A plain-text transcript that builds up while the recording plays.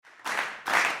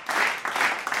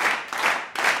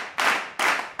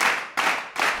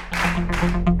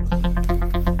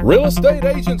Real estate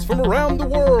agents from around the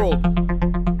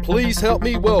world, please help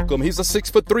me welcome. He's a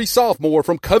 6'3" sophomore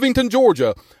from Covington,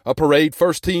 Georgia, a parade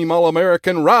first-team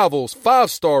All-American, Rivals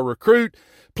 5-star recruit.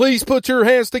 Please put your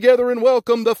hands together and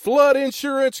welcome the flood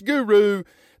insurance guru,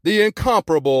 the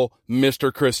incomparable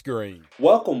Mr. Chris Green.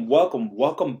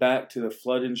 Welcome back to the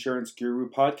Flood Insurance Guru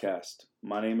podcast.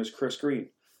 My name is Chris Green,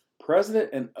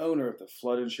 president and owner of the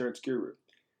Flood Insurance Guru.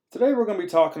 Today we're going to be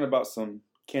talking about some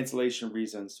cancellation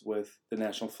reasons with the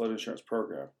National Flood Insurance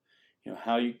Program. You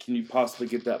know, can you possibly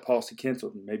get that policy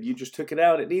canceled? Maybe you just took it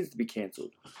out, it needs to be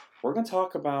canceled. We're going to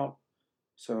talk about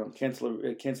some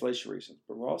cancellation reasons,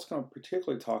 but we're also going to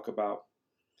particularly talk about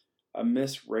a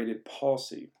misrated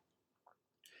policy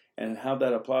and how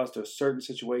that applies to a certain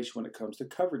situation when it comes to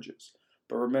coverages.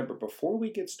 But remember, before we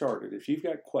get started, if you've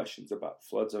got questions about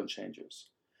flood zone changes,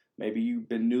 maybe you've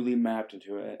been newly mapped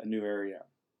into a new area,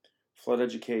 flood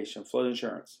education, flood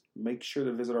insurance, make sure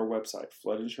to visit our website,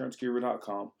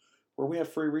 floodinsuranceguru.com, where we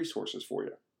have free resources for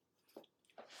you.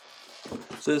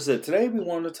 So today we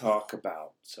want to talk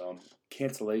about some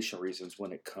cancellation reasons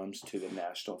when it comes to the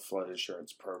National Flood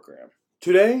Insurance Program.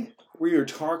 Today we are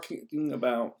talking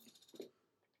about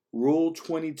Rule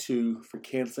 22 for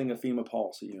canceling a FEMA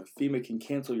policy. You know, FEMA can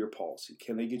cancel your policy.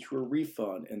 Can they get you a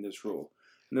refund in this rule?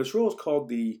 And this rule is called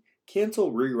the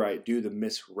cancel rewrite due to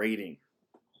misrating.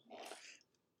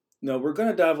 Now, we're going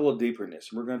to dive a little deeper in this.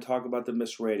 We're going to talk about the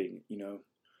misrating. You know,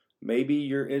 maybe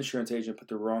your insurance agent put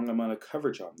the wrong amount of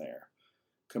coverage on there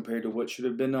compared to what should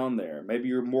have been on there. Maybe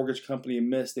your mortgage company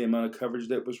missed the amount of coverage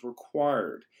that was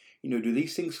required. You know, do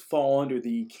these things fall under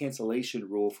the cancellation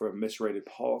rule for a misrated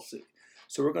policy?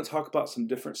 So we're going to talk about some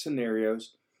different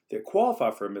scenarios that qualify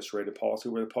for a misrated policy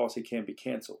where the policy can be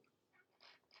canceled.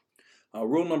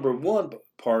 Rule number one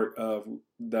part of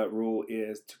that rule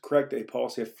is to correct a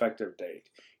policy effective date.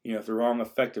 You know, if the wrong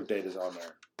effective date is on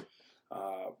there.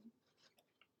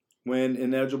 When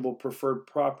ineligible preferred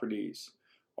properties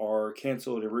are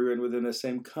canceled and rewritten within the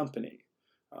same company.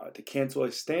 To cancel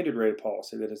a standard rated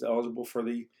policy that is eligible for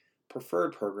the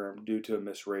preferred program due to a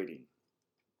misrating.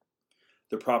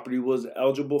 The property was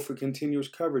eligible for continuous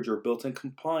coverage or built-in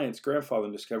compliance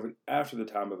grandfathering discovered after the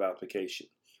time of application.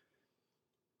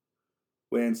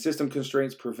 When system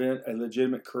constraints prevent a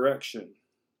legitimate correction.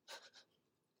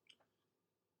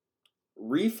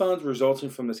 Refunds resulting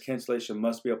from this cancellation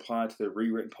must be applied to the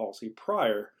rewritten policy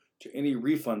prior to any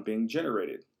refund being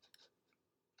generated.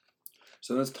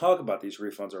 So let's talk about these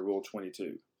refunds on Rule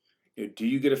 22. You know, do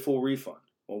you get a full refund?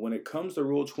 Well, when it comes to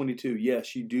Rule 22,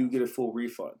 yes, you do get a full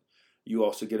refund. You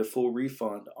also get a full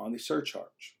refund on the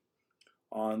surcharge,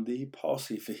 on the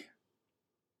policy fee.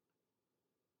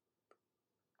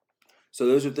 So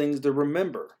those are things to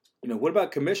remember. You know, what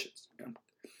about commissions?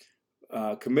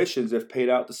 Commissions, if paid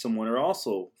out to someone, are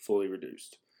also fully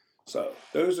reduced. So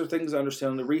those are things to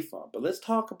understand on the refund. But let's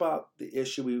talk about the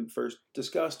issue we first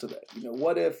discussed today. You know,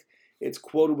 what if it's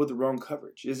quoted with the wrong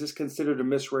coverage? Is this considered a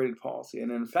misrated policy?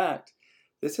 And in fact,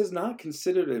 this is not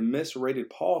considered a misrated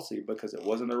policy because it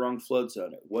wasn't the wrong flood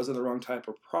zone. It wasn't the wrong type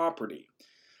of property.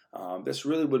 This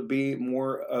really would be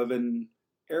more of an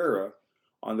error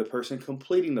on the person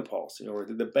completing the policy or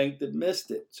the bank that missed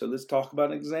it. So let's talk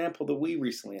about an example that we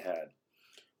recently had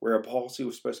where a policy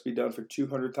was supposed to be done for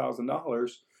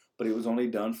 $200,000, but it was only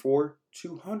done for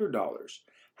 $200.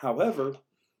 However,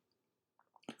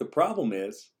 the problem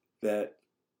is that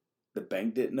the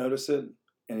bank didn't notice it,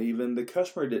 and even the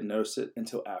customer didn't notice it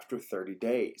until after 30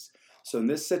 days. So in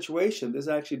this situation, this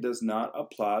actually does not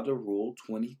apply to Rule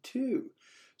 22.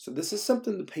 So this is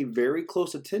something to pay very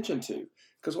close attention to,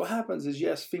 because what happens is,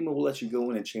 yes, FEMA will let you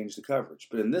go in and change the coverage.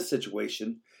 But in this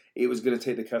situation, it was going to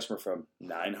take the customer from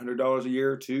 $900 a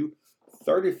year to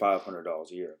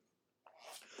 $3,500 a year.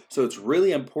 So it's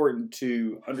really important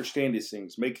to understand these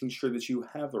things, making sure that you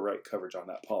have the right coverage on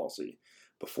that policy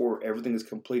before everything is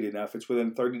completed. Now, if it's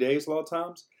within 30 days, a lot of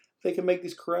times, they can make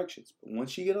these corrections. But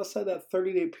once you get outside that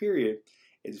 30-day period,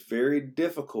 it's very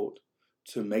difficult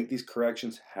to make these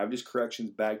corrections, have these corrections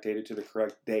backdated to the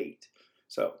correct date.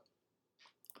 So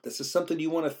this is something you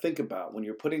want to think about when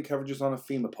you're putting coverages on a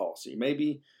FEMA policy.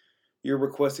 Maybe you're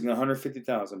requesting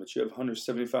 $150,000, but you have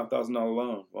 $175,000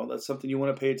 loan. Well, that's something you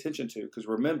want to pay attention to, because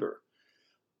remember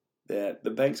that the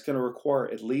bank's going to require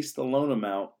at least the loan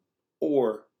amount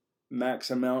or max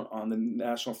amount on the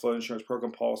National Flood Insurance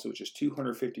Program policy, which is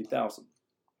 $250,000,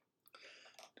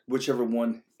 whichever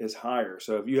one is higher.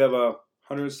 So if you have a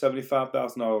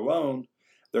 $175,000 loan,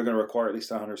 they're going to require at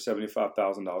least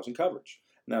 $175,000 in coverage.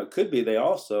 Now, it could be they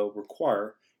also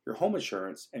require your home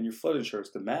insurance and your flood insurance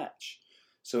to match.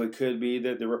 So it could be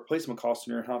that the replacement cost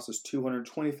in your house is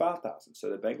 $225,000. So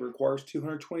the bank requires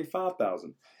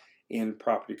 $225,000 in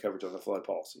property coverage on the flood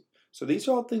policy. So these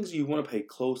are all things you want to pay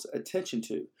close attention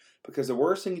to, because the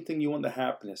worst thing you want to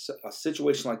happen is a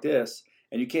situation like this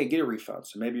and you can't get a refund.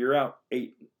 So maybe you're out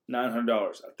 $800,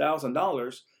 $900,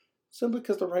 $1,000 simply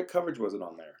because the right coverage wasn't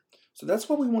on there. So that's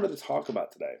what we wanted to talk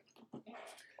about today.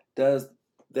 Does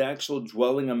the actual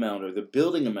dwelling amount or the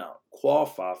building amount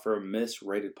qualify for a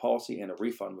misrated policy and a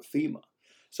refund with FEMA?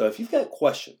 So if you've got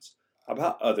questions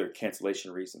about other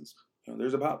cancellation reasons,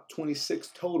 there's about 26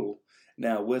 total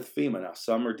now with FEMA. Now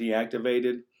some are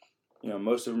deactivated,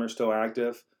 most of them are still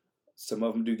active. Some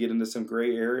of them do get into some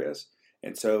gray areas.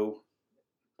 And so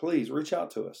please reach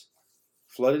out to us.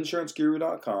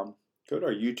 FloodInsuranceGuru.com. Go to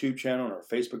our YouTube channel and our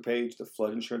Facebook page, The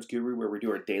Flood Insurance Guru, where we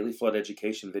do our daily flood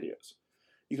education videos.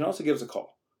 You can also give us a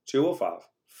call,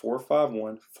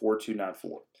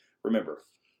 205-451-4294. Remember,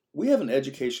 we have an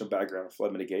educational background in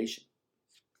flood mitigation.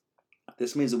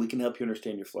 This means that we can help you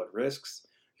understand your flood risks,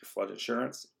 your flood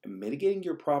insurance, and mitigating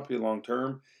your property long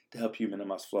term to help you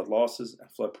minimize flood losses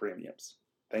and flood premiums.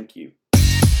 Thank you.